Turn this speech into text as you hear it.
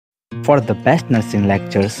For the best nursing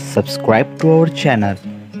lectures, subscribe to our channel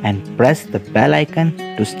and press the bell icon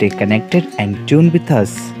to stay connected and tuned with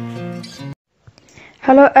us.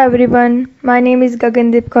 Hello everyone, my name is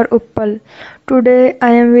Gagan Uppal. Today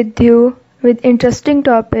I am with you with interesting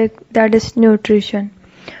topic that is nutrition.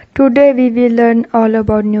 Today we will learn all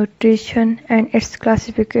about nutrition and its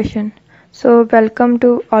classification. So welcome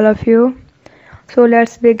to all of you. So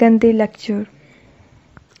let's begin the lecture.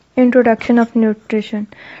 Introduction of nutrition.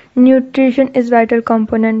 Nutrition is vital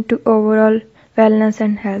component to overall wellness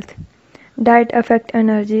and health. Diet affect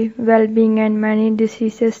energy, well-being and many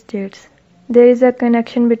disease states. There is a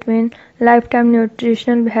connection between lifetime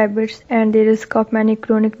nutritional habits and the risk of many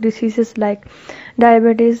chronic diseases like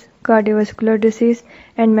diabetes, cardiovascular disease,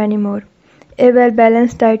 and many more. A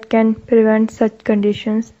well-balanced diet can prevent such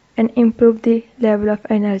conditions and improve the level of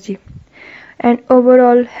energy and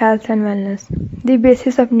overall health and wellness. The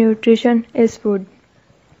basis of nutrition is food.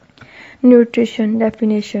 Nutrition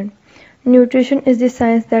definition. Nutrition is the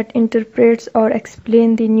science that interprets or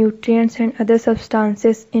explains the nutrients and other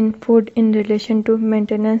substances in food in relation to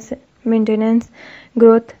maintenance,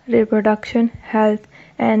 growth, reproduction, health,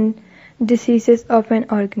 and diseases of an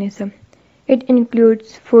organism. It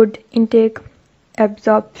includes food intake,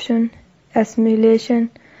 absorption,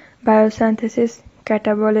 assimilation, biosynthesis,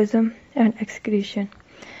 catabolism, and excretion.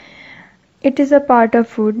 It is a part of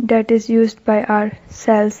food that is used by our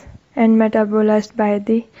cells and metabolized by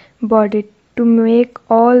the body to make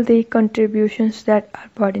all the contributions that our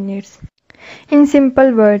body needs. In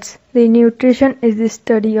simple words, the nutrition is the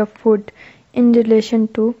study of food in relation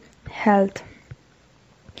to health.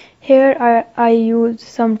 Here I use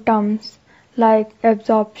some terms like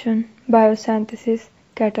absorption, biosynthesis,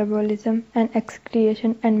 catabolism, and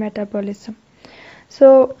excretion and metabolism.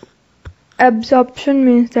 So absorption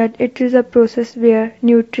means that it is a process where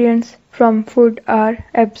nutrients from food are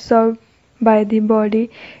absorbed by the body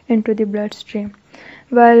into the bloodstream,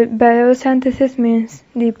 while biosynthesis means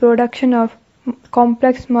the production of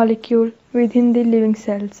complex molecules within the living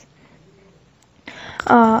cells.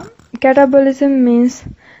 Catabolism means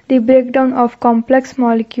the breakdown of complex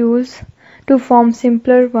molecules to form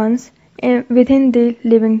simpler ones within the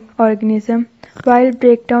living organism, while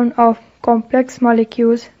breakdown of complex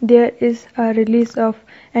molecules there is a release of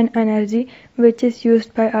an energy which is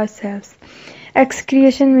used by our cells.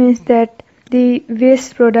 Excretion means that the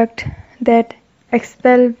waste product that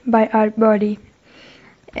expelled by our body,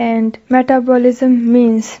 and metabolism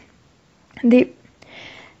means it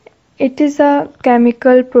is a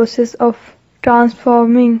chemical process of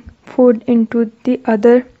transforming food into the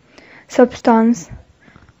other substance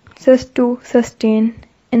just to sustain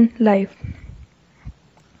in life.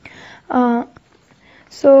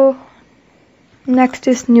 So next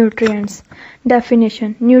is nutrients.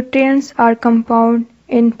 Definition. Nutrients are compound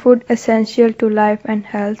in food essential to life and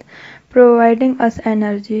health, providing us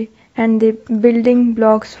energy and the building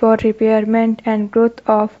blocks for repairment and growth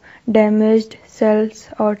of damaged cells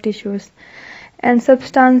or tissues, and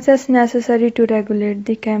substances necessary to regulate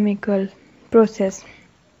the chemical process.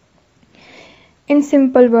 In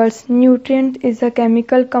simple words, nutrient is a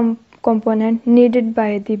chemical component needed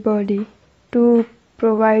by the body to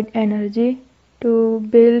provide energy, to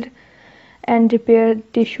build and repair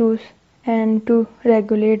tissues, and to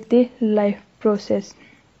regulate the life process.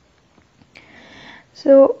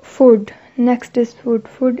 So food. Next is food.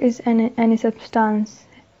 Food is any substance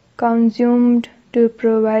consumed to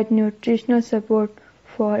provide nutritional support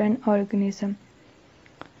for an organism.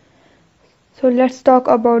 So let's talk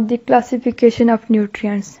about the classification of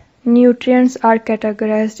nutrients. Nutrients are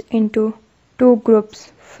categorized into two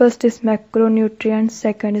groups. First is macronutrients,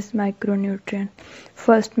 second is micronutrients.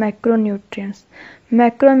 First, macronutrients.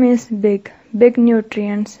 Macro means big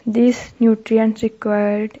nutrients. These nutrients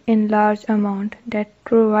required in large amount that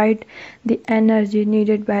provide the energy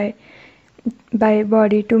needed by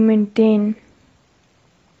body to maintain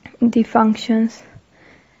the functions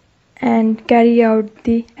and carry out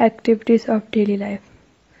the activities of daily life.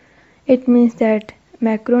 It means that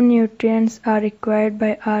macronutrients are required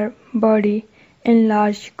by our body in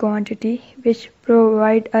large quantity, which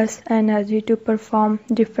provide us energy to perform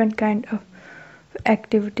different kind of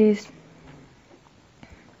activities.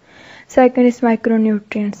 Second is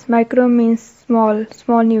micronutrients. Micro means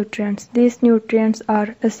small nutrients. These nutrients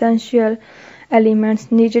are essential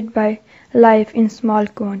elements needed by life in small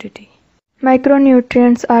quantity.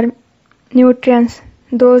 Micronutrients are nutrients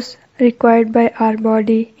those required by our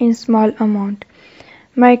body in small amount.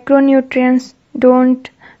 Micronutrients don't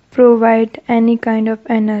provide any kind of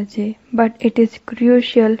energy, but it is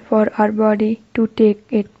crucial for our body to take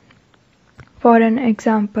it. For an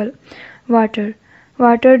example, water.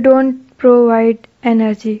 Water don't provide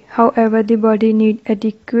energy, however the body needs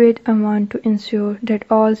adequate amount to ensure that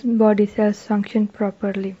all body cells function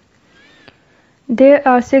properly. There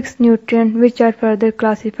are 6 nutrients which are further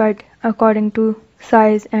classified according to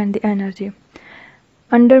size and the energy.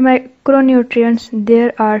 Under macronutrients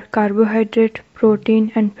there are carbohydrate,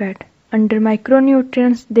 protein and fat. Under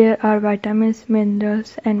micronutrients there are vitamins,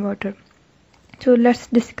 minerals and water. So let's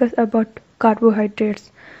discuss about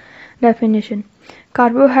carbohydrates. Definition.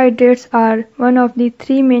 Carbohydrates are one of the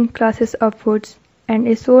 3 main classes of foods and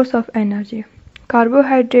a source of energy.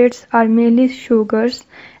 Carbohydrates are mainly sugars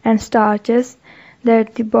and starches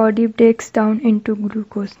that the body breaks down into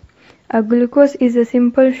glucose. A glucose is a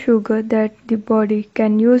simple sugar that the body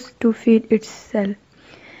can use to feed its cell.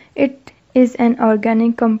 It is an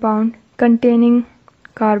organic compound containing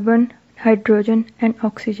carbon, hydrogen and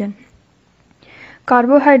oxygen.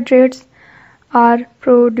 Carbohydrates are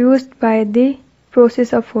produced by the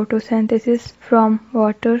process of photosynthesis from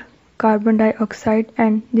water, carbon dioxide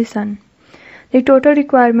and the sun. The total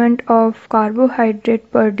requirement of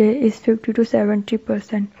carbohydrate per day is 50 to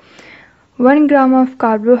 70%. 1 gram of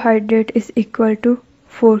carbohydrate is equal to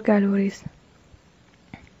 4 calories.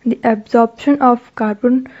 The absorption of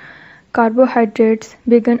carbohydrates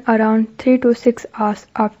begins around 3 to 6 hours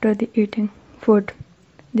after the eating food.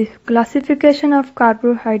 The classification of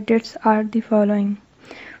carbohydrates are the following.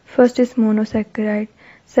 First is monosaccharide,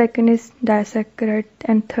 second is disaccharide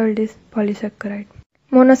and third is polysaccharide.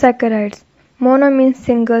 Monosaccharides. Mono means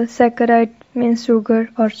single, saccharide means sugar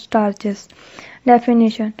or starches.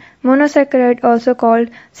 Definition. Monosaccharide, also called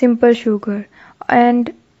simple sugar,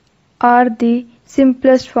 and are the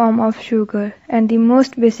simplest form of sugar and the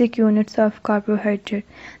most basic units of carbohydrate.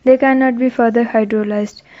 They cannot be further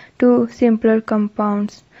hydrolyzed to simpler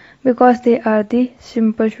compounds because they are the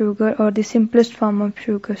simple sugar or the simplest form of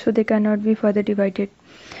sugar, so they cannot be further divided.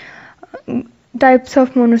 Types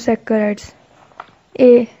of monosaccharides.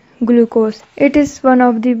 A. Glucose. It is one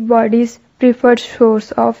of the body's preferred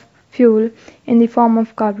source of fuel in the form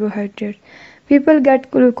of carbohydrate. People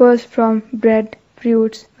get glucose from bread,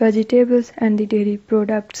 fruits, vegetables and the dairy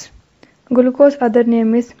products. Glucose other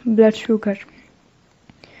name is blood sugar.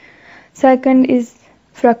 Second is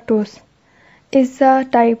fructose. Is a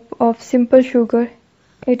type of simple sugar.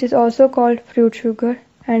 It is also called fruit sugar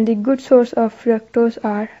and the good source of fructose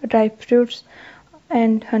are ripe fruits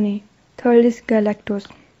and honey. Third is galactose.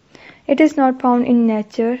 It is not found in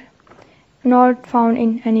nature, not found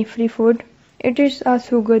in any free food. It is a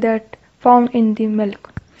sugar that found in the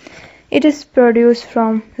milk. It is produced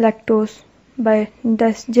from lactose by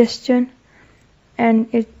digestion and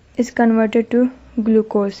it is converted to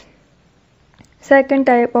glucose. Second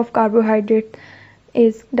type of carbohydrate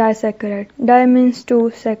is disaccharide. Di means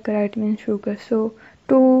 2, saccharide means sugar. So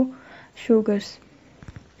 2 sugars.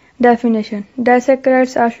 Definition.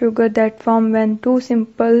 Disaccharides are sugar that form when 2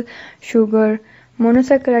 simple sugar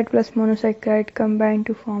monosaccharide plus monosaccharide combine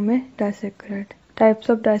to form a disaccharide. Types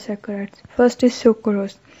of disaccharides. First is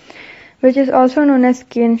sucrose, which is also known as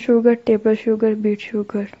cane sugar, table sugar, beet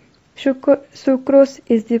sugar. Sucrose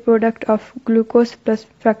is the product of glucose plus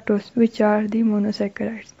fructose, which are the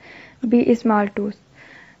monosaccharides. B is maltose,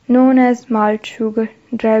 known as malt sugar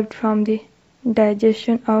derived from the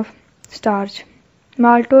digestion of starch.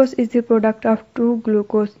 Maltose is the product of 2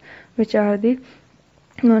 glucose, which are the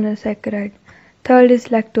monosaccharide. Third is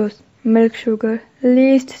lactose, milk sugar,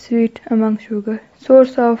 least sweet among sugar.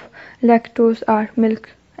 Source of lactose are milk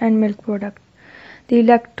and milk product. The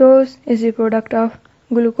lactose is the product of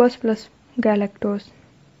glucose plus galactose.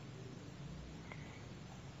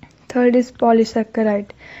 Third is polysaccharide.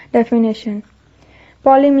 Definition.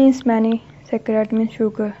 Poly means many, saccharide means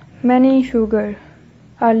sugar. Many sugar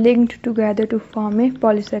are linked together to form a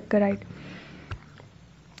polysaccharide.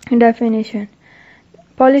 Definition.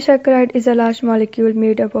 Polysaccharide is a large molecule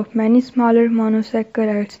made up of many smaller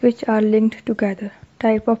monosaccharides which are linked together.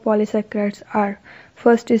 Type of polysaccharides are.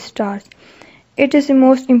 First is starch. It is the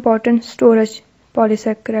most important storage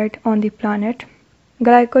polysaccharide on the planet.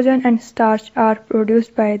 Glycogen and starch are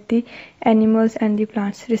produced by the animals and the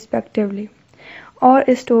plants respectively, or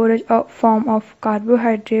a storage form of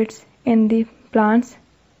carbohydrates in the plants.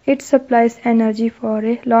 It supplies energy for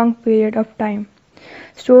a long period of time.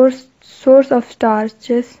 Source of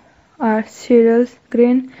starches are cereals,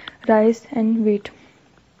 grain, rice and wheat.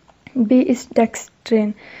 B is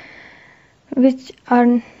dextrine,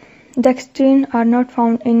 dextrine are not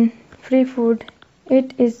found in free food.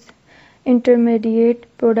 It is intermediate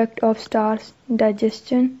product of starch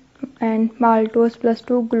digestion and maltose plus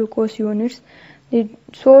 2 glucose units. The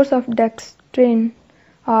source of dextrine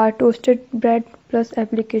are toasted bread plus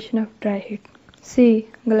application of dry heat. C.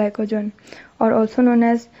 Glycogen, or also known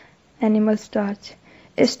as animal starch,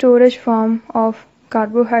 a storage form of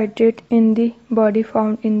carbohydrate in the body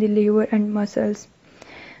found in the liver and muscles.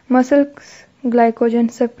 Muscles glycogen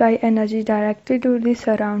supply energy directly to the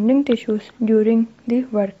surrounding tissues during the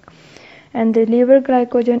work, and the liver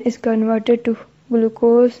glycogen is converted to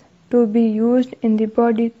glucose to be used in the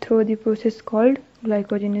body through the process called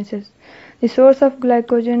glycogenesis. The source of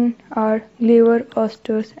glycogen are liver,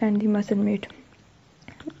 osteos, and the muscle meat.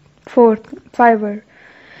 Fourth, fiber,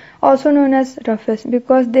 also known as roughest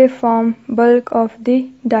because they form bulk of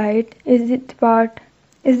the diet, is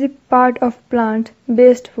the part of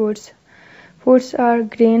plant-based foods. Foods are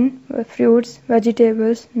grain, fruits,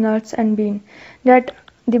 vegetables, nuts, and beans that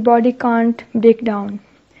the body can't break down.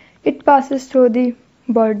 It passes through the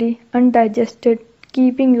body undigested,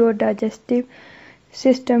 keeping your digestive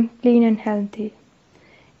system clean and healthy,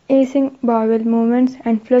 easing bowel movements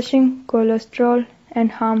and flushing cholesterol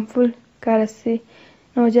and harmful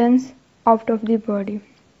carcinogens out of the body.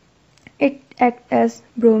 It acts as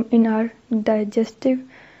brome in our digestive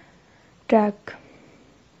tract,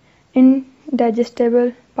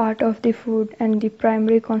 indigestible part of the food and the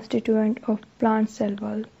primary constituent of plant cell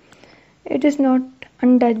wall. It is not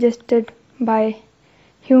undigested by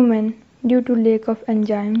human due to lack of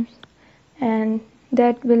enzymes and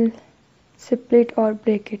that will split or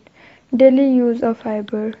break it. Daily use of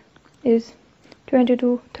fiber is 20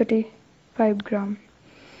 to 35 gram.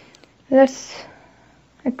 Let's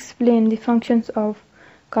explain the functions of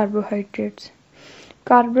carbohydrates.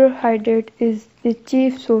 Carbohydrate is the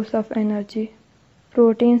chief source of energy.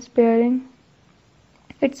 Protein sparing.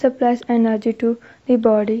 It supplies energy to the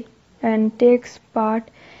body and takes part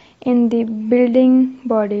in the building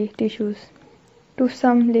body tissues to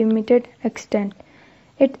some limited extent.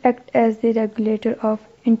 It acts as the regulator of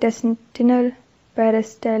intestinal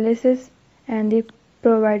peristalsis and the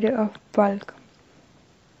provider of bulk.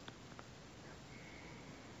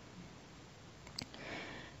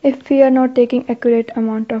 If we are not taking accurate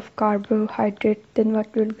amount of carbohydrate, then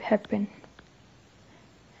what will happen?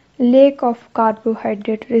 Lack of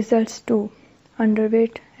carbohydrate results to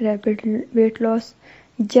underweight, rapid weight loss,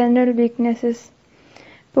 general weaknesses,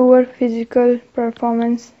 poor physical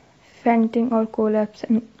performance, fainting or collapse,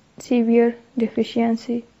 and severe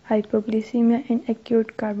deficiency, hypoglycemia, and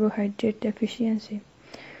acute carbohydrate deficiency.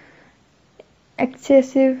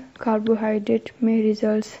 Excessive carbohydrate may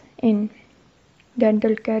result in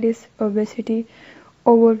dental caries, obesity,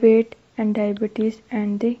 overweight, and diabetes,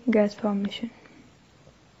 and the gas formation.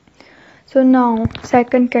 So now,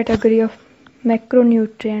 second category of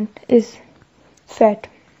macronutrient is fat.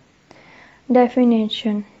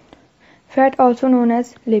 Definition: fat, also known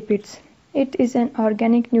as lipids. It is an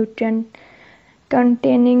organic nutrient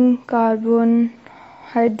containing carbon,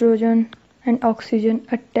 hydrogen, and oxygen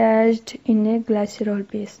attached in a glycerol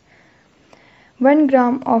base. 1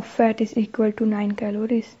 gram of fat is equal to 9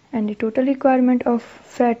 calories, and the total requirement of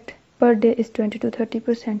fat per day is 20 to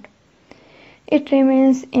 30%. It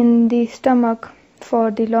remains in the stomach for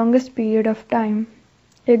the longest period of time.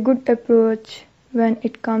 A good approach when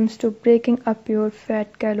it comes to breaking up your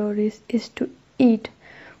fat calories is to eat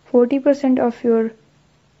 40% of your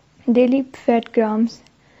daily fat grams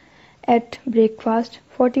at breakfast,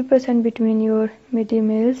 40% between your midday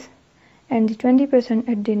meals, and 20%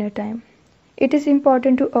 at dinner time. It is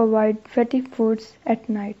important to avoid fatty foods at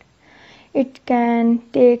night. It can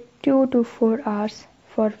take 2 to 4 hours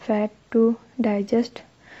for fat to digest.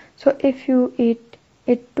 So if you eat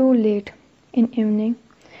it too late in evening,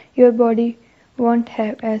 your body won't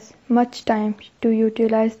have as much time to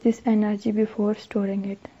utilize this energy before storing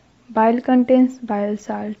it. Bile contains bile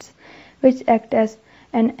salts, which act as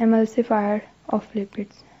an emulsifier of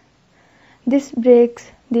lipids. This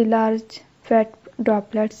breaks the large fat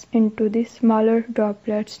droplets into the smaller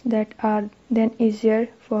droplets that are then easier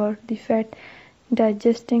for the fat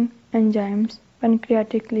digesting enzymes,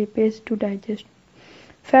 pancreatic lipase, to digest.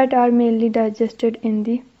 Fat are mainly digested in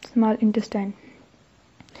the small intestine.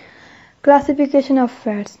 Classification of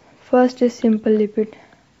fats. First is simple lipid,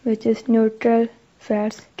 which is neutral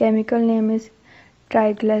fats. Chemical name is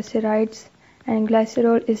triglycerides, and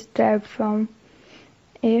glycerol is derived from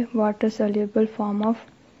a water-soluble form of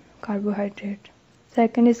carbohydrate.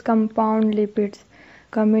 Second is compound lipids,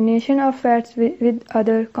 combination of fats with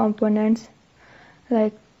other components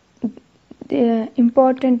like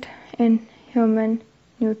important in human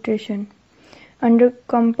nutrition. Under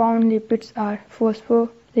compound lipids are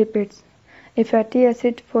phospholipids, a fatty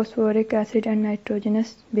acid, phosphoric acid, and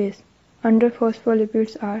nitrogenous base. Under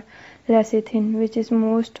phospholipids are lecithin, which is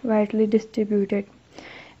most widely distributed,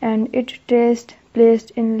 and it is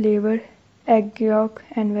placed in liver egg yolk,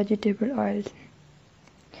 and vegetable oils.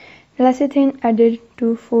 Lecithin added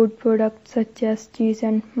to food products such as cheese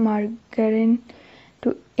and margarine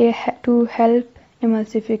to help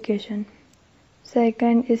emulsification.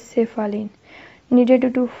 Second is cephalin,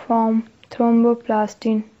 needed to form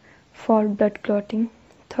thromboplastin for blood clotting.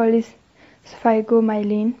 Third is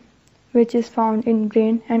sphygomyelin, which is found in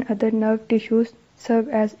brain and other nerve tissues, serve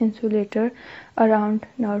as insulator around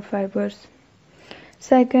nerve fibers.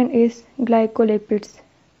 Second is glycolipids,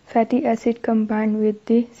 fatty acid combined with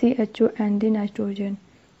the CHO and the nitrogen.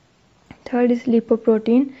 Third is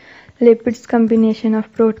lipoprotein, lipids combination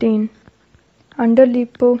of protein. Under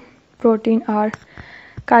lipoprotein are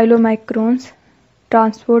chylomicrons,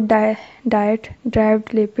 transport diet-derived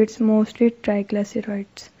lipids, mostly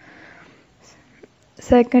triglycerides.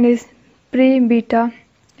 Second is pre-beta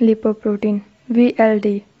lipoprotein,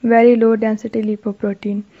 VLD, very low density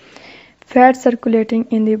lipoprotein, fat circulating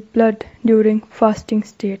in the blood during fasting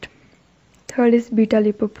state. Third is beta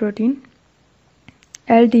lipoprotein,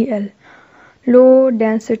 LDL, low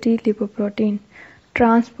density lipoprotein,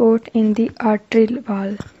 transport in the arterial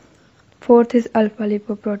wall. Fourth is alpha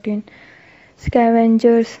lipoprotein,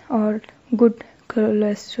 scavengers or good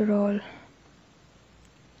cholesterol.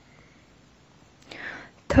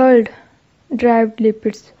 Third, derived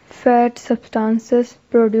lipids, fat substances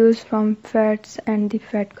produced from fats and the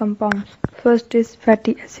fat compounds. First is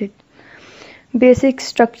fatty acid, basic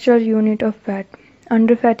structural unit of fat.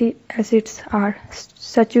 Under fatty acids are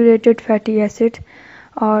saturated fatty acid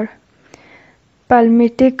or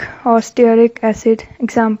palmitic or stearic acid.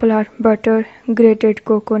 Examples are butter, grated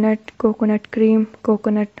coconut, coconut cream,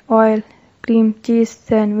 coconut oil, cream cheese,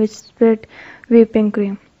 sandwich spread, whipping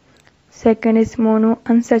cream. Second is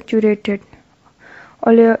monounsaturated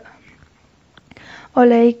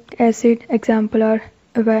oleic acid. Examples are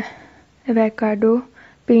avocado,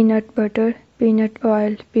 peanut butter, peanut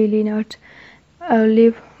oil, pea nuts,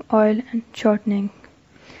 olive oil, and shortening.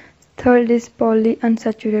 Third is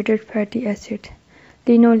polyunsaturated fatty acid,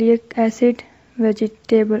 linoleic acid,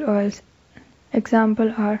 vegetable oils.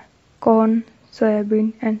 Examples are corn,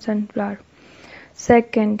 soybean, and sunflower.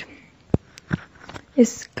 Second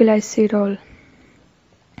is glycerol,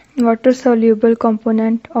 water-soluble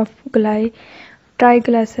component of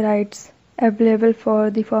triglycerides available for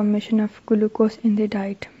the formation of glucose in the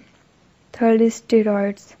diet. Third is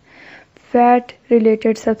steroids,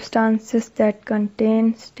 fat-related substances that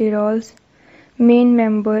contain sterols. Main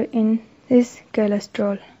member in is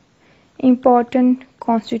cholesterol, important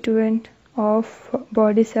constituent of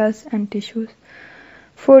body cells and tissues.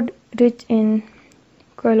 Food rich in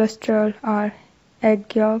cholesterol are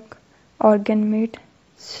egg yolk, organ meat,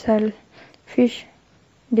 shellfish,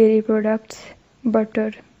 dairy products,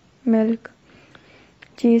 butter, milk,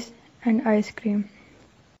 cheese, and ice cream.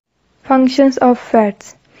 Functions of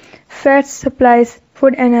fats. Fats supplies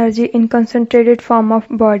food energy in concentrated form of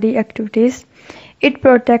body activities. It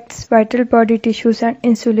protects vital body tissues and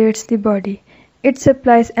insulates the body. It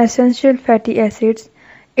supplies essential fatty acids.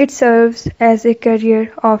 It serves as a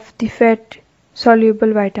carrier of the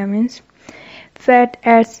fat-soluble vitamins. Fat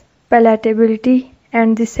adds palatability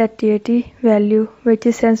and the satiety value, which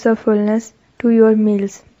is sense of fullness, to your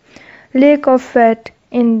meals. Lack of fat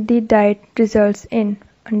in the diet results in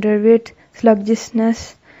underweight,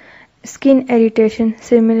 sluggishness, skin irritation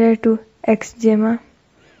similar to eczema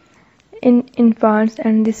in infants,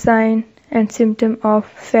 and the sign and symptom of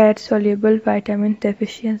fat-soluble vitamin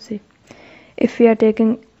deficiency. If we are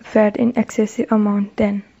taking fat in excessive amount,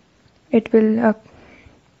 then it will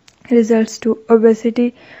results to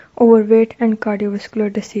obesity, overweight, and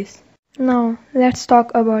cardiovascular disease. Now let's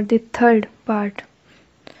talk about the third part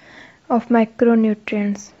of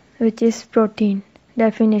macronutrients, which is protein.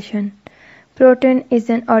 Definition. Protein is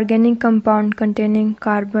an organic compound containing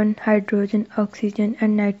carbon, hydrogen, oxygen,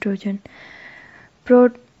 and nitrogen.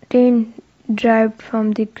 Protein derived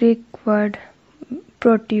from the Greek word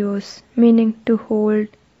proteos, meaning to hold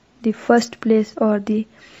the first place or the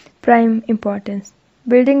prime importance.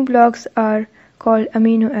 Building blocks are called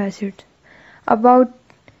amino acids. About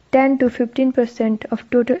 10 to 15% of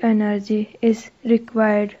total energy is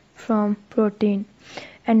required from protein,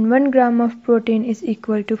 and 1 gram of protein is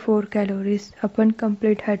equal to 4 calories upon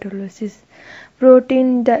complete hydrolysis.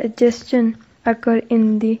 Protein digestion occurs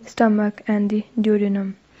in the stomach and the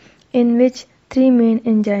duodenum, in which three main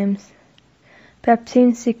enzymes: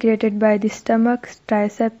 pepsin secreted by the stomach,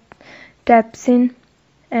 trypsin,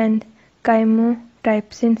 and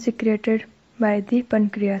chymotrypsin secreted by the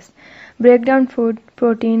pancreas, break down food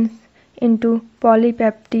proteins into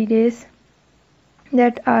polypeptidases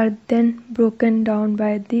that are then broken down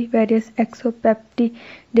by the various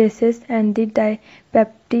exopeptidases and the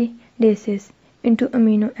dipeptidases into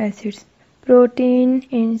amino acids. Protein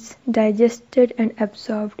is digested and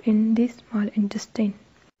absorbed in the small intestine.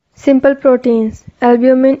 Simple proteins.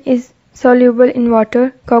 Albumin is soluble in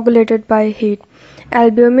water, coagulated by heat.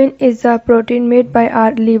 Albumin is a protein made by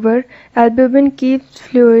our liver. Albumin keeps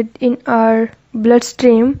fluid in our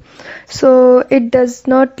bloodstream, so it does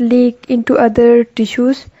not leak into other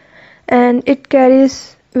tissues, and it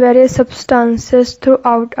carries various substances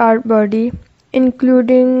throughout our body,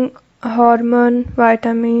 including hormone,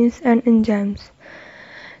 vitamins, and enzymes.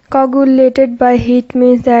 Coagulated by heat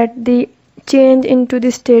means that the change into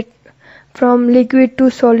the state from liquid to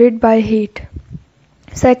solid by heat.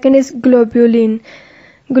 Second is globulin.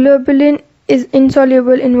 Globulin is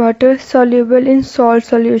insoluble in water, soluble in salt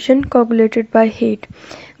solution, coagulated by heat.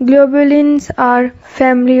 Globulins are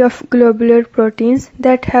family of globular proteins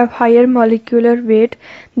that have higher molecular weight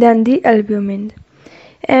than the albumin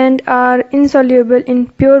and are insoluble in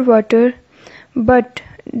pure water but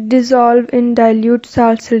dissolve in dilute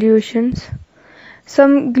salt solutions.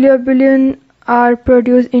 Some globulin are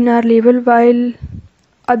produced in our liver while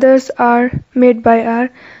others are made by our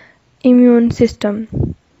immune system.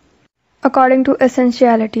 According to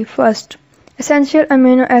essentiality, first, essential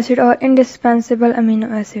amino acid or indispensable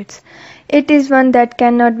amino acids. It is one that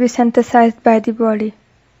cannot be synthesized by the body.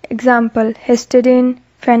 Example, histidine,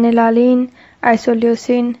 phenylalanine,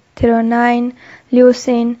 isoleucine, threonine,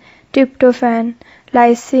 leucine, tryptophan,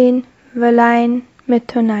 lysine, valine,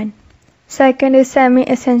 methionine. Second is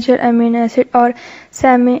semi-essential amino acid or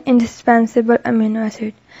semi-indispensable amino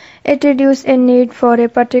acid. It reduces a need for a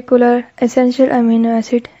particular essential amino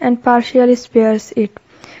acid and partially spares it.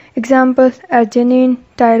 Examples: arginine,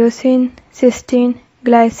 tyrosine, cysteine,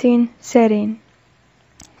 glycine, serine.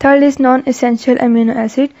 Third is non-essential amino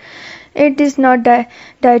acid. It is not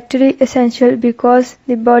dietary essential because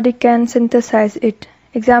the body can synthesize it.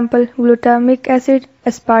 Example: glutamic acid,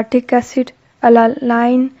 aspartic acid,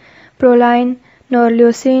 alanine, proline,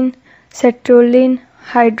 norleucine, sertraline,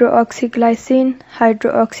 hydroxyglycine,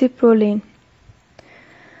 hydroxyproline.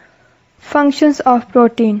 Functions of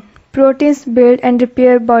protein. Proteins build and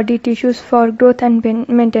repair body tissues for growth and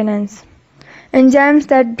maintenance. Enzymes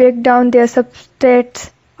that break down their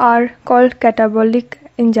substrates are called catabolic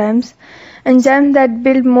enzymes. Enzymes that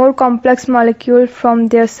build more complex molecules from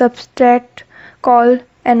their substrate called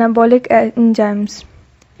anabolic enzymes.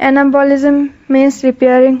 Anabolism means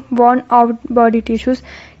repairing worn out body tissues.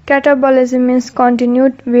 Catabolism means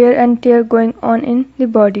continued wear and tear going on in the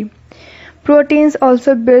body. Proteins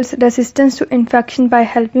also builds resistance to infection by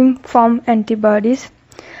helping form antibodies,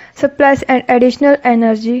 supplies additional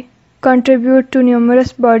energy, contribute to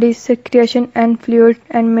numerous body secretion and fluid,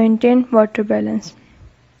 and maintain water balance.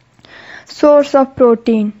 Source of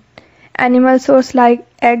protein. Animal source like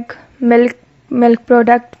egg, milk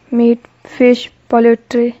product, meat, fish,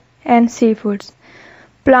 poultry, and seafoods.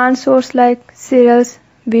 Plant source like cereals,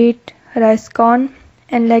 wheat, rice, corn,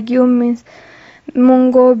 and legume means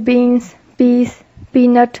mungo, beans, peas,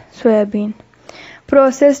 peanut, soybean.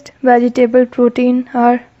 Processed vegetable protein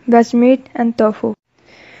are veg meat and tofu.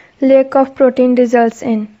 Lack of protein results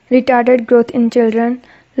in retarded growth in children,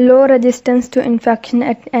 low resistance to infection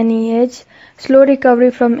at any age, slow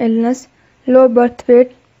recovery from illness, low birth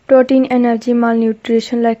weight, protein energy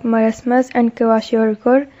malnutrition like marasmus and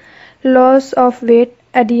kwashiorkor, loss of weight,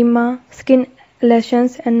 edema, skin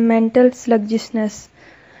lesions, and mental sluggishness.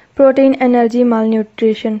 Protein energy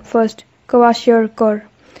malnutrition. First, kwashiorkor.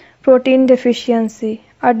 Protein deficiency,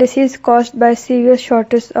 a disease caused by severe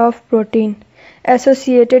shortage of protein,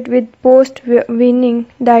 associated with post-weaning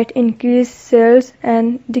diet, increased sales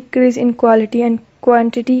and decrease in quality and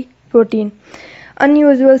quantity protein.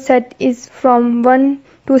 Unusual set is from 1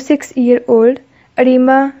 to 6 year old.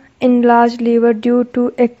 Edema, enlarged liver due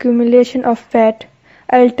to accumulation of fat,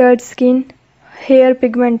 altered skin, hair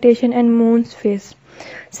pigmentation, and moon's face.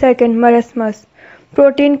 Second, marasmus.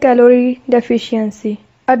 Protein calorie deficiency,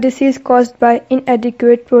 a disease caused by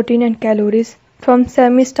inadequate protein and calories from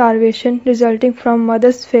semi-starvation resulting from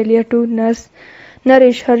mother's failure to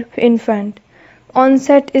nourish her infant.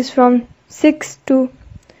 Onset is from 6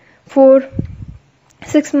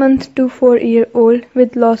 months to 4-year-old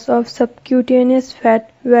with loss of subcutaneous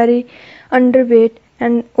fat, very underweight,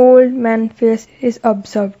 and old man face is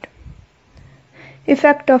observed.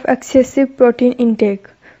 Effect of excessive protein intake.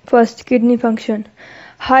 First, kidney function.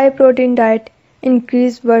 High protein diet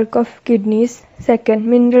increase work of kidneys. Second,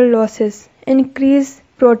 mineral losses. Increase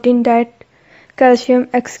protein diet, calcium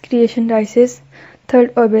excretion rises.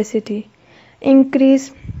 Third, obesity.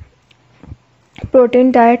 Increase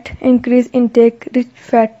Protein diet, increase intake rich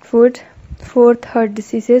fat foods. Fourth, heart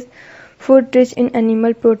diseases. Food rich in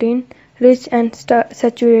animal protein, rich and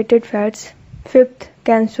saturated fats. Fifth,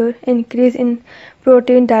 cancer, increase in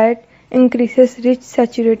protein diet, increases rich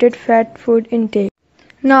saturated fat food intake.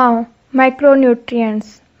 Now,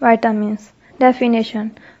 micronutrients, vitamins.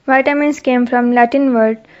 Definition. Vitamins came from Latin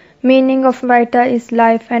word meaning of vita is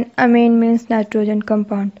life and amine means nitrogen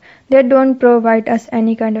compound. They don't provide us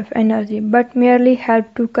any kind of energy but merely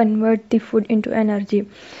help to convert the food into energy.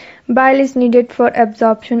 Bile is needed for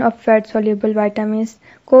absorption of fat-soluble vitamins,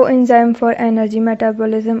 coenzyme for energy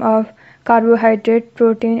metabolism of carbohydrate,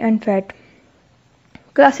 protein and fat.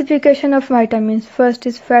 Classification of vitamins. First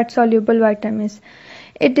is fat-soluble vitamins.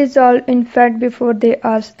 It dissolves in fat before they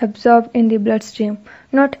are absorbed in the bloodstream,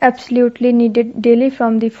 not absolutely needed daily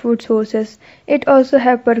from the food sources. It also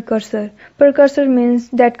has precursor. Precursor means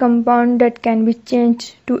that compound that can be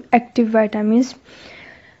changed to active vitamins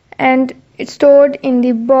and it's stored in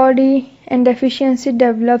the body and deficiency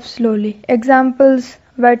develops slowly. Examples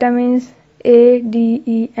vitamins A, D,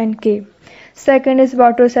 E and K. Second is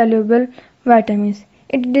water soluble vitamins.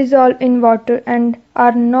 It dissolve in water and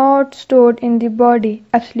are not stored in the body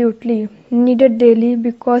absolutely, needed daily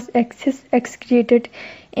because excess excreted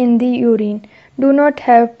in the urine, do not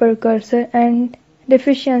have precursor and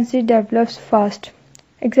deficiency develops fast.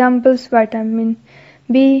 Examples vitamin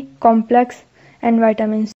B complex and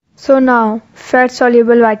vitamin C. So now,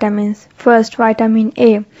 fat-soluble vitamins. First, vitamin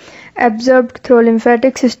A, absorbed through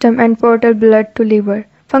lymphatic system and portal blood to liver.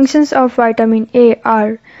 Functions of vitamin A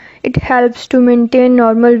are it helps to maintain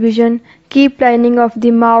normal vision, keep lining of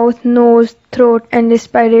the mouth, nose, throat and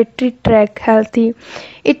respiratory tract healthy.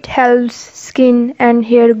 It helps skin and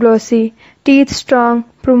hair glossy, teeth strong,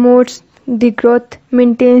 promotes the growth,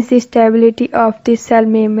 maintains the stability of the cell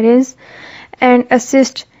membranes and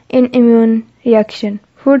assists in immune reaction.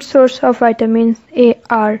 Food source of vitamins A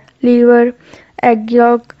are liver, egg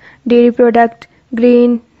yolk, dairy product,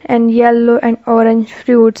 green and yellow and orange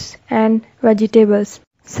fruits and vegetables.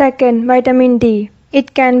 Second, vitamin D.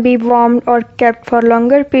 It can be warmed or kept for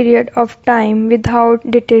longer period of time without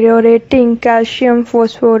deteriorating calcium,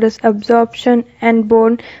 phosphorus absorption and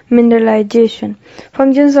bone mineralization.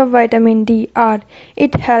 Functions of vitamin D are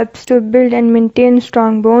it helps to build and maintain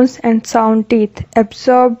strong bones and sound teeth,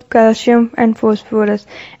 absorb calcium and phosphorus,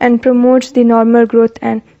 and promotes the normal growth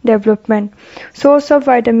and development. Source of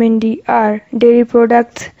vitamin D are dairy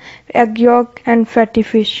products, egg yolk and fatty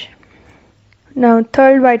fish. Now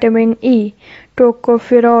third, vitamin E,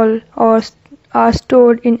 tocopherol are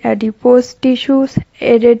stored in adipose tissues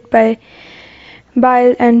aided by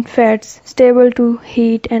bile and fats, stable to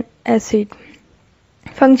heat and acid.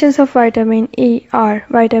 Functions of vitamin E are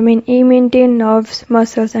vitamin E maintain nerves,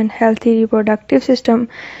 muscles and healthy reproductive system,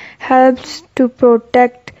 helps to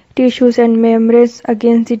protect tissues and membranes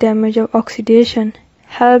against the damage of oxidation,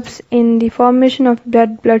 helps in the formation of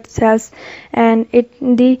blood cells and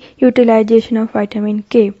in the utilization of vitamin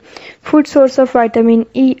K. Food source of vitamin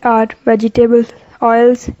E are vegetables,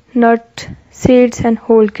 oils, nuts, seeds and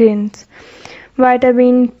whole grains.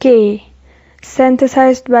 Vitamin K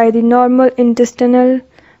synthesized by the normal intestinal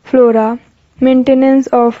flora, maintenance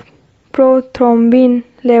of prothrombin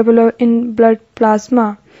level in blood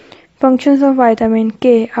plasma. Functions of vitamin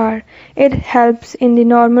K are it helps in the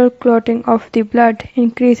normal clotting of the blood,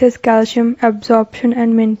 increases calcium absorption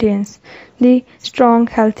and maintains the strong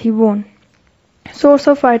healthy bone. Source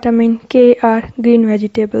of vitamin K are green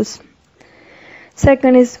vegetables.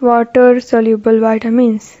 Second is water soluble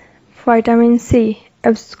vitamins. Vitamin C,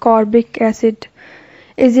 ascorbic acid,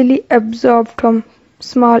 easily absorbed from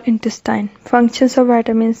small intestine. Functions of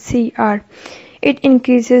vitamin C are it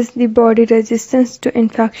increases the body resistance to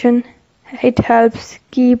infection. It helps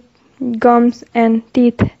keep gums and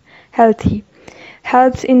teeth healthy.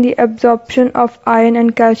 Helps in the absorption of iron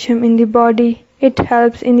and calcium in the body. It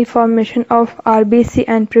helps in the formation of RBC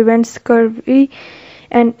and prevents scurvy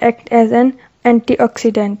and acts as an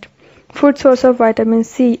antioxidant. Food source of vitamin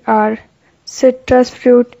C are citrus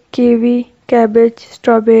fruit, kiwi, cabbage,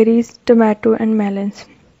 strawberries, tomato and melons.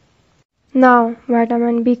 Now,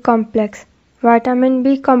 vitamin B complex. Vitamin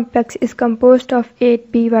B complex is composed of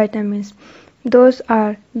 8 B vitamins. Those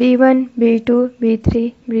are B1, B2,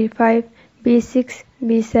 B3, B5, B6,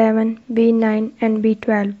 B7, B9 and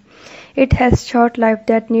B12. It has short life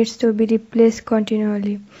that needs to be replaced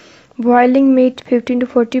continually. Boiling meat 15 to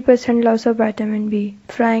 40% loss of vitamin B.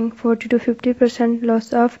 Frying 40 to 50%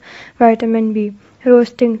 loss of vitamin B.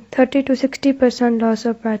 Roasting 30 to 60% loss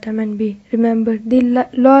of vitamin B. Remember, the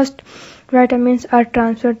lost vitamins are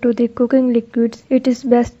transferred to the cooking liquids. It is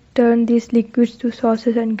best to turn these liquids to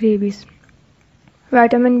sauces and gravies.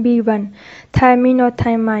 Vitamin B1, thiamine or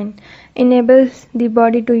thiamine, enables the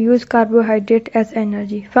body to use carbohydrate as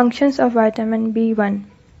energy. Functions of vitamin B1.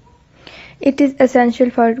 It is essential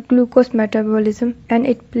for glucose metabolism and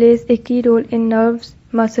it plays a key role in nerves,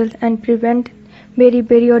 muscles and prevent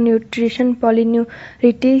beriberi or nutrition.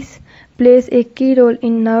 Polynucleotides plays a key role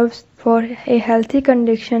in nerves for a healthy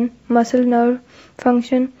condition, muscle nerve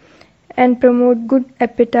function and promote good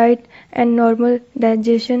appetite and normal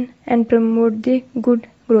digestion and promote the good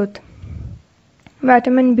growth.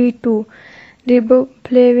 Vitamin B2,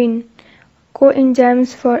 riboflavin,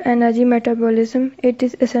 coenzymes for energy metabolism. It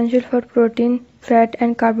is essential for protein, fat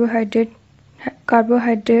and carbohydrates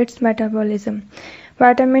metabolism.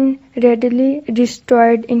 Vitamin readily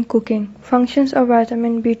destroyed in cooking. Functions of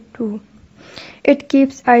vitamin B2. It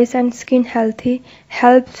keeps eyes and skin healthy,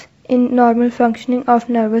 helps in normal functioning of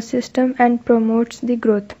nervous system and promotes the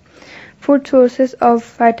growth. Food sources of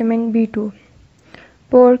vitamin B2.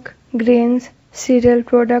 Pork, grains, cereal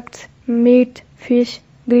products, meat, fish,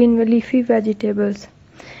 green leafy vegetables.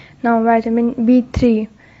 Now vitamin B3,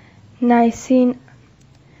 niacin,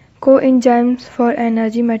 coenzymes for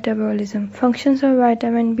energy metabolism. Functions of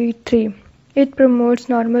vitamin B3. It promotes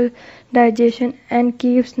normal digestion and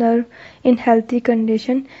keeps nerve in healthy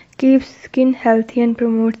condition, keeps skin healthy and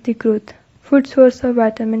promotes the growth. Food source of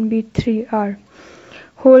vitamin B3 are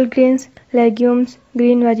whole grains, legumes,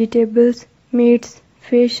 green vegetables, meats,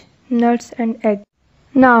 fish, nuts and eggs.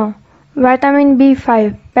 Now, vitamin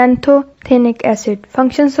B5, pantothenic acid.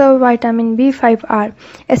 Functions of vitamin B5 are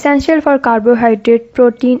essential for carbohydrate,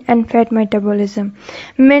 protein and fat metabolism,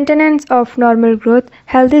 maintenance of normal growth,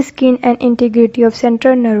 healthy skin and integrity of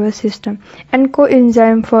central nervous system, and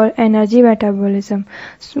coenzyme for energy metabolism.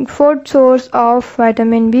 Food source of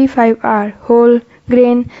vitamin B5 are whole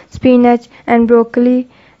grain, spinach and broccoli,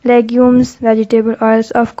 legumes, vegetable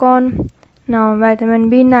oils of corn. Now vitamin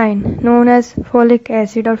B9, known as folic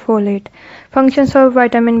acid or folate. Functions of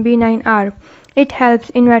vitamin B9 are: it helps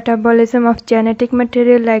in metabolism of genetic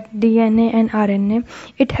material like DNA and RNA.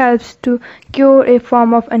 It helps to cure a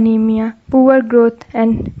form of anemia, poor growth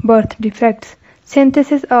and birth defects.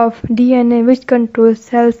 Synthesis of DNA which controls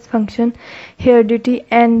cells function, heredity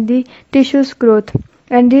and the tissue's growth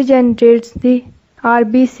and regenerates the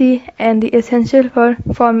RBC and the essential for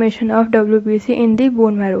formation of WBC in the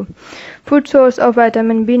bone marrow. Food source of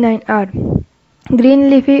vitamin B9 are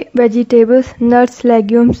green leafy vegetables, nuts,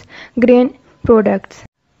 legumes, grain products.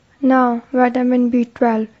 Now vitamin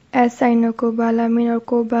B12 as cyanocobalamin or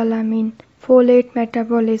cobalamin, folate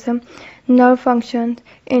metabolism, nerve functions,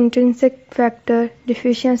 intrinsic factor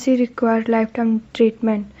deficiency require lifetime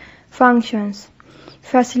treatment. Functions: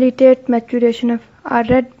 facilitate maturation of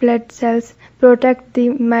red blood cells, protect the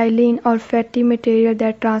myelin or fatty material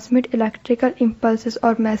that transmit electrical impulses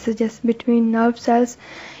or messages between nerve cells.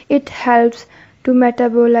 It helps to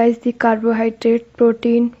metabolize the carbohydrate,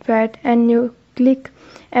 protein, fat and nucleic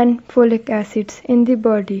and folic acids in the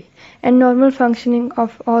body and normal functioning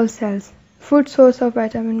of all cells. Food source of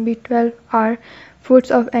vitamin B12 are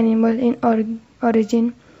foods of animal in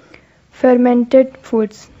origin, fermented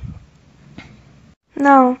foods.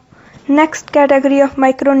 Now, next category of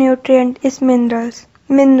micronutrient is minerals.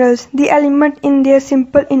 Minerals, the element in their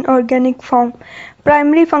simple inorganic form.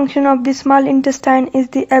 Primary function of the small intestine is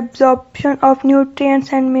the absorption of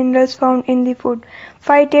nutrients and minerals found in the food.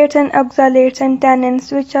 Phytates and oxalates and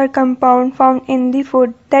tannins, which are compounds found in the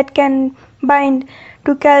food that can bind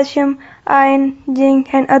to calcium, iron,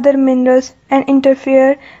 zinc and other minerals and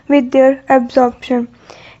interfere with their absorption.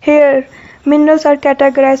 Here, minerals are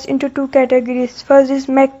categorized into two categories. First is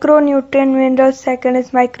macronutrient minerals, second is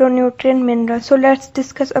micronutrient minerals. So let's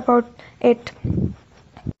discuss about it.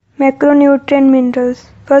 Macronutrient minerals.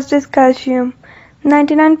 First is calcium.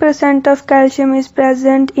 99% of calcium is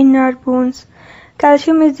present in our bones.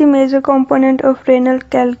 Calcium is the major component of renal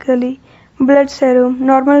calculi. Blood serum.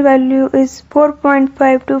 Normal value is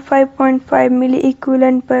 4.5 to 5.5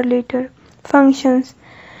 milliequivalent per liter. Functions: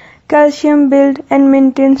 calcium build and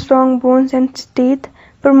maintain strong bones and teeth,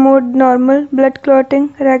 promote normal blood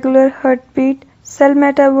clotting, regular heartbeat, cell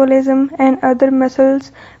metabolism and other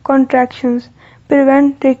muscles contractions,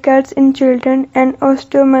 prevent rickets in children and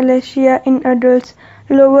osteomalacia in adults,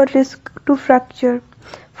 lower risk to fracture.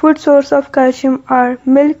 Food source of calcium are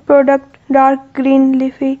milk product, dark green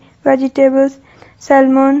leafy vegetables,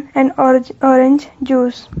 salmon and orange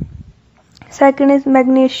juice. Second is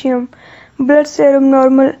magnesium. Blood serum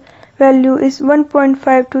normal value is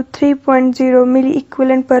 1.5 to 3.0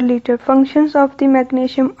 milliequivalent per liter. Functions of the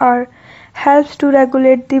magnesium are: helps to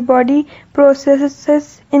regulate the body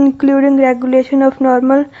processes including regulation of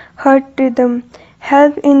normal heart rhythm,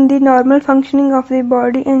 help in the normal functioning of the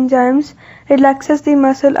body. Enzymes relaxes the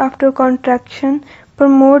muscle after contraction,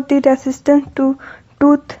 promote the resistance to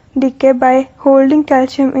tooth decay by holding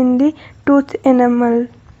calcium in the tooth enamel.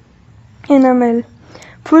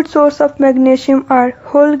 Food source of magnesium are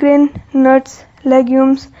whole grain nuts,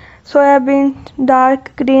 legumes, soya beans,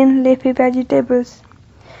 dark green leafy vegetables.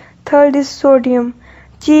 Third is sodium,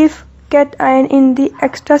 chief cation in the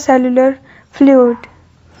extracellular fluid.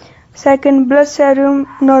 Second, blood serum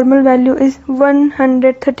normal value is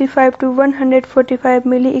 135 to 145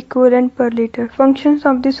 milliequivalent per liter. Functions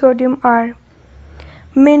of the sodium are: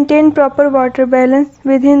 maintain proper water balance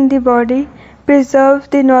within the body, preserve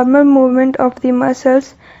the normal movement of the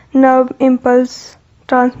muscles, nerve impulse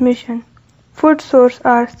transmission. Food source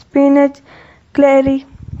are spinach, clary,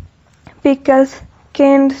 pickles,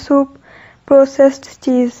 canned soup, processed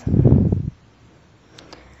cheese.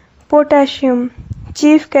 Potassium,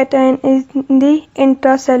 chief cation is the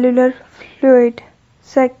intracellular fluid.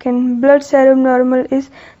 Second, blood serum normal is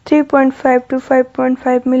 3.5 to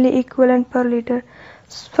 5.5 milliequivalent per liter.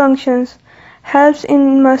 Functions: helps in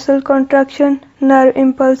muscle contraction, nerve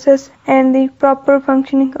impulses, and the proper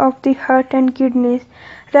functioning of the heart and kidneys.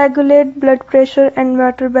 Regulate blood pressure and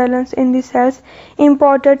water balance in the cells.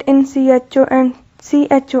 Important in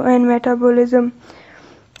CHON metabolism.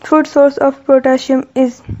 Food source of potassium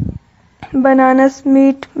is bananas,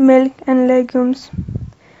 meat, milk, and legumes.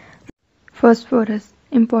 Phosphorus,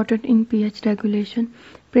 important in pH regulation,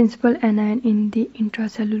 principal anion in the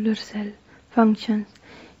intracellular cell. Functions: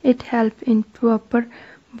 it helps in proper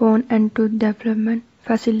bone and tooth development,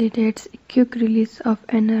 facilitates quick release of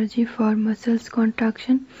energy for muscles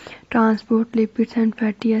contraction, transport lipids and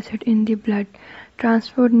fatty acid in the blood,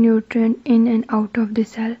 transport nutrients in and out of the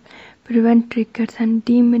cell, prevent rickets and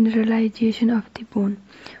demineralization of the bone.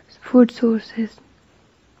 Food sources: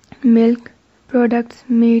 milk products,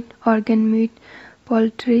 meat, organ meat,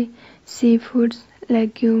 poultry, seafoods,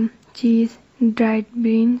 legume, cheese, dried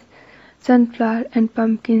beans, sunflower and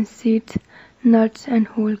pumpkin seeds, nuts and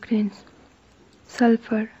whole grains.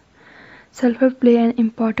 Sulfur. Sulfur play an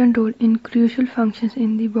important role in crucial functions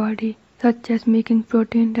in the body, such as making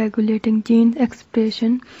protein, regulating gene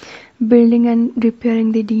expression, building and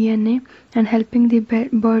repairing the DNA, and helping the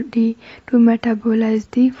body to metabolize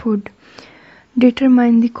the food.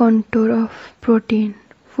 Determine the contour of protein.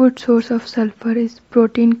 Food source of sulfur is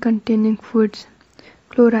protein-containing foods.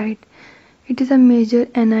 Chloride. It is a major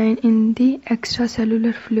anion in the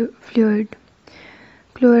extracellular fluid.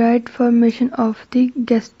 Chloride formation of the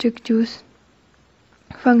gastric juice.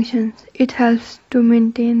 Functions: it helps to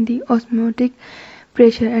maintain the osmotic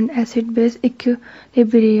pressure and acid-base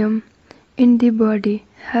equilibrium in the body,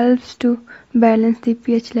 helps to balance the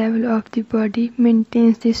pH level of the body,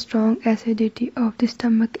 maintains the strong acidity of the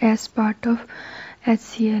stomach as part of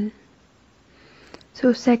HCl.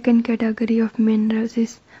 So second category of minerals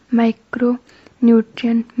is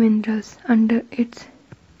micronutrient minerals. Under its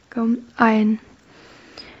come iron,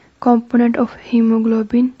 component of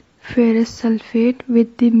hemoglobin, ferrous sulfate with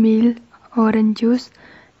the meal, orange juice,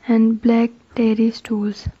 and black terry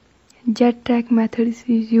stools. Jet track method is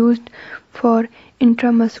used for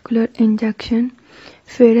intramuscular injection.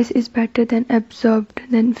 Ferrous is better than absorbed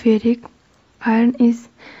than ferric. Iron is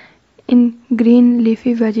in green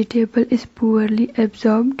leafy vegetable is poorly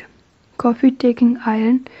absorbed. Coffee taking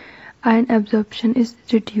iron absorption is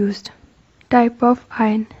reduced. Type of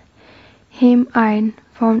iron: heme iron,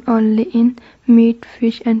 found only in meat,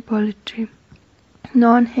 fish, and poultry.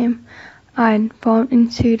 Non-heme iron, found in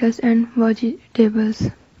cereals and vegetables.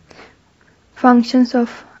 Functions of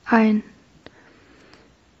iron: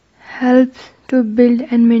 helps to build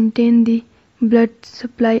and maintain the blood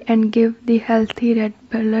supply and give the healthy red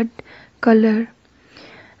blood color,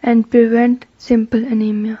 and prevent simple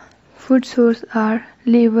anemia. Food sources are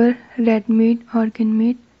liver, red meat, organ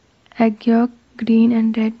meat, egg yolk, green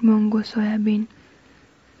and red mungo soya bean.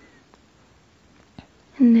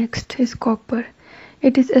 Next is copper.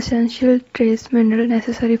 It is essential trace mineral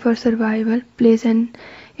necessary for survival, plays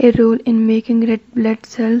a role in making red blood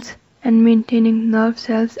cells and maintaining nerve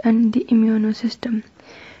cells and the immune system.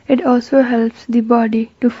 It also helps the body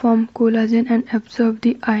to form collagen and absorb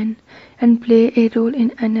the iron, and play a role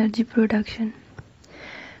in energy production.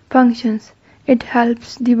 Functions: it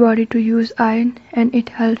helps the body to use iron, and it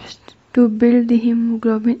helps to build the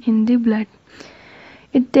hemoglobin in the blood.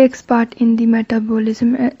 It takes part in the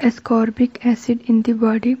metabolism as ascorbic acid in the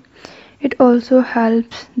body. It also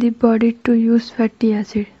helps the body to use fatty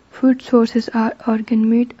acid. Food sources are organ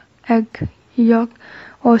meat, egg yolk,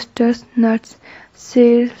 oysters, nuts,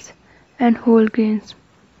 cereals, and whole grains.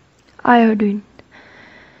 Iodine.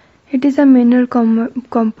 It is a mineral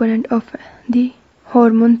component of the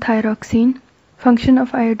hormone thyroxine. Function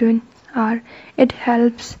of iodine are: it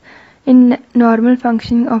helps in normal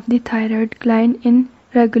functioning of the thyroid gland in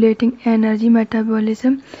regulating energy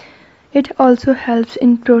metabolism. It also helps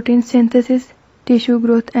in protein synthesis, tissue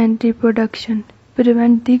growth and reproduction.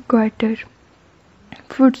 Prevent the goiter.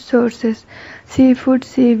 Food sources: seafood,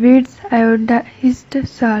 seaweeds, iodized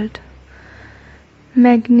salt.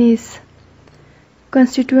 Manganese,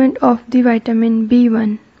 constituent of the vitamin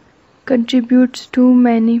B1, contributes to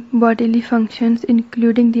many bodily functions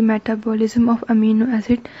including the metabolism of amino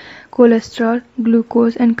acid, cholesterol,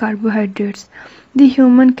 glucose and carbohydrates. The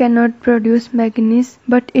human cannot produce manganese,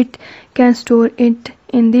 but it can store it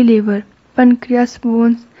in the liver, pancreas,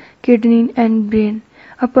 bones, kidney and brain.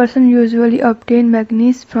 A person usually obtains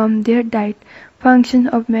manganese from their diet. Functions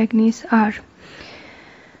of manganese are: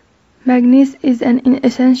 manganese is an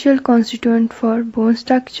essential constituent for bone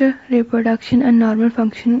structure, reproduction and normal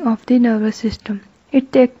functioning of the nervous system.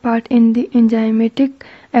 It takes part in the enzymatic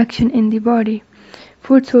action in the body.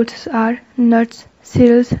 Food sources are nuts,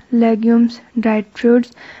 cereals, legumes, dried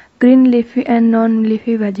fruits, green leafy and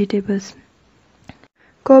non-leafy vegetables.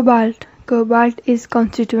 Cobalt. Cobalt is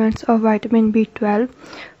constituents of vitamin B12.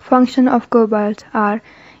 Function of cobalt are: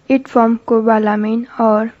 it forms cobalamin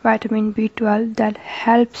or vitamin B12 that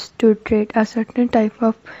helps to treat a certain type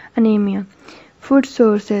of anemia. Food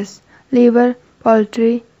sources: liver,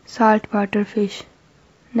 poultry, saltwater fish.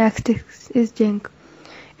 Next is zinc.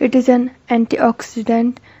 It is an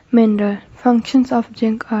antioxidant mineral. Functions of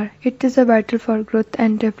zinc are: it is vital for growth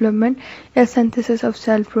and development, a synthesis of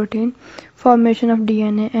cell protein, formation of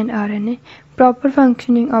DNA and RNA, proper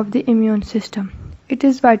functioning of the immune system. It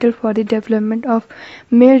is vital for the development of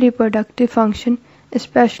male reproductive function,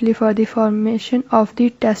 especially for the formation of the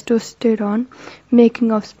testosterone,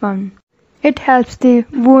 making of sperm. It helps the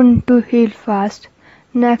wound to heal fast.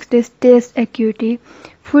 Next is taste acuity.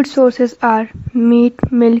 Food sources are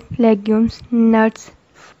meat, milk, legumes, nuts,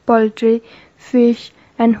 poultry, fish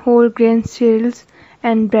and whole grain cereals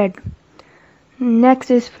and bread.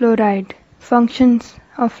 Next is fluoride. Functions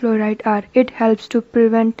of fluoride are: it helps to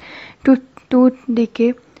prevent tooth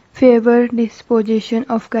decay, favor disposition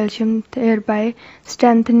of calcium, thereby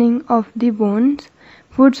strengthening of the bones.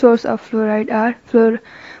 Food source of fluoride are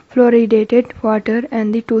fluoridated water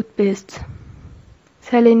and the toothpastes.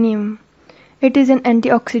 Selenium. It is an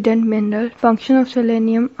antioxidant mineral. Function of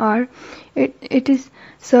selenium are: it is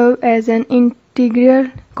serve as an integral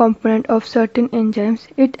component of certain enzymes.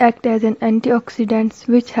 It acts as an antioxidant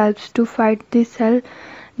which helps to fight the cell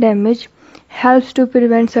damage, helps to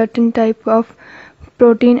prevent certain type of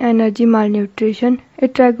protein energy malnutrition.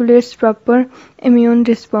 It regulates proper immune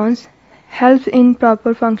response, helps in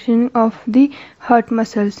proper functioning of the heart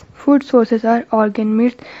muscles. Food sources are organ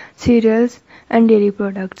meat, cereals and dairy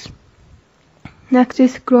products. Next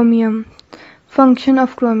is chromium. Function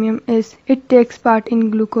of chromium is: it takes part in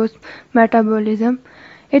glucose metabolism.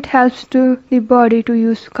 It helps to the body to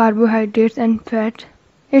use carbohydrates and fat.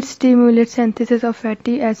 It stimulates synthesis of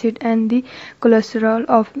fatty acid and the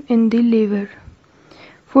cholesterol in the liver.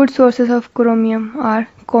 Food sources of chromium are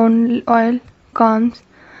corn oil, corns,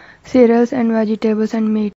 cereals and vegetables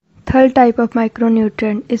and meat. Third type of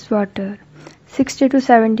micronutrient is water. 60 to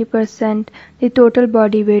 70% the total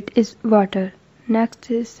body weight is water. Next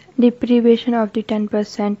is deprivation of the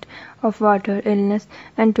 10% of water, illness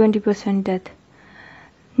and 20% death.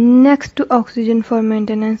 Next to oxygen for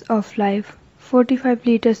maintenance of life. 45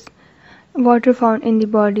 liters water found in the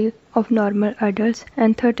body of normal adults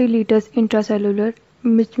and 30 liters intracellular,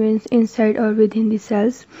 which means inside or within the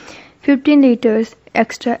cells. 15 liters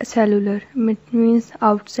extracellular, which means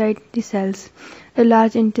outside the cells. The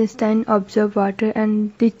large intestine absorbs water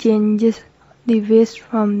and changes the waste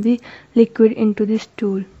from the liquid into the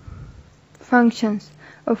stool. Functions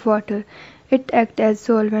of water: it acts as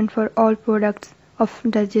solvent for all products of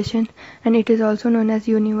digestion and it is also known as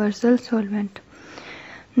universal solvent.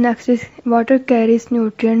 Next is water carries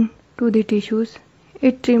nutrients to the tissues.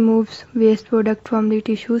 It removes waste product from the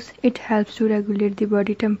tissues. It helps to regulate the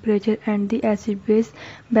body temperature and the acid-base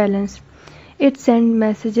balance. It sends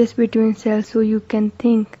messages between cells so you can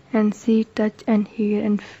think and see, touch and hear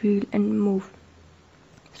and feel and move.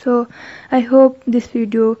 So I hope this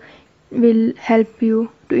video will help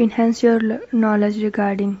you to enhance your knowledge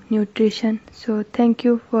regarding nutrition. So thank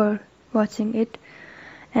you for watching it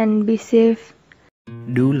and be safe.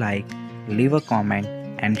 Do like, leave a comment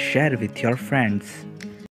and share with your friends.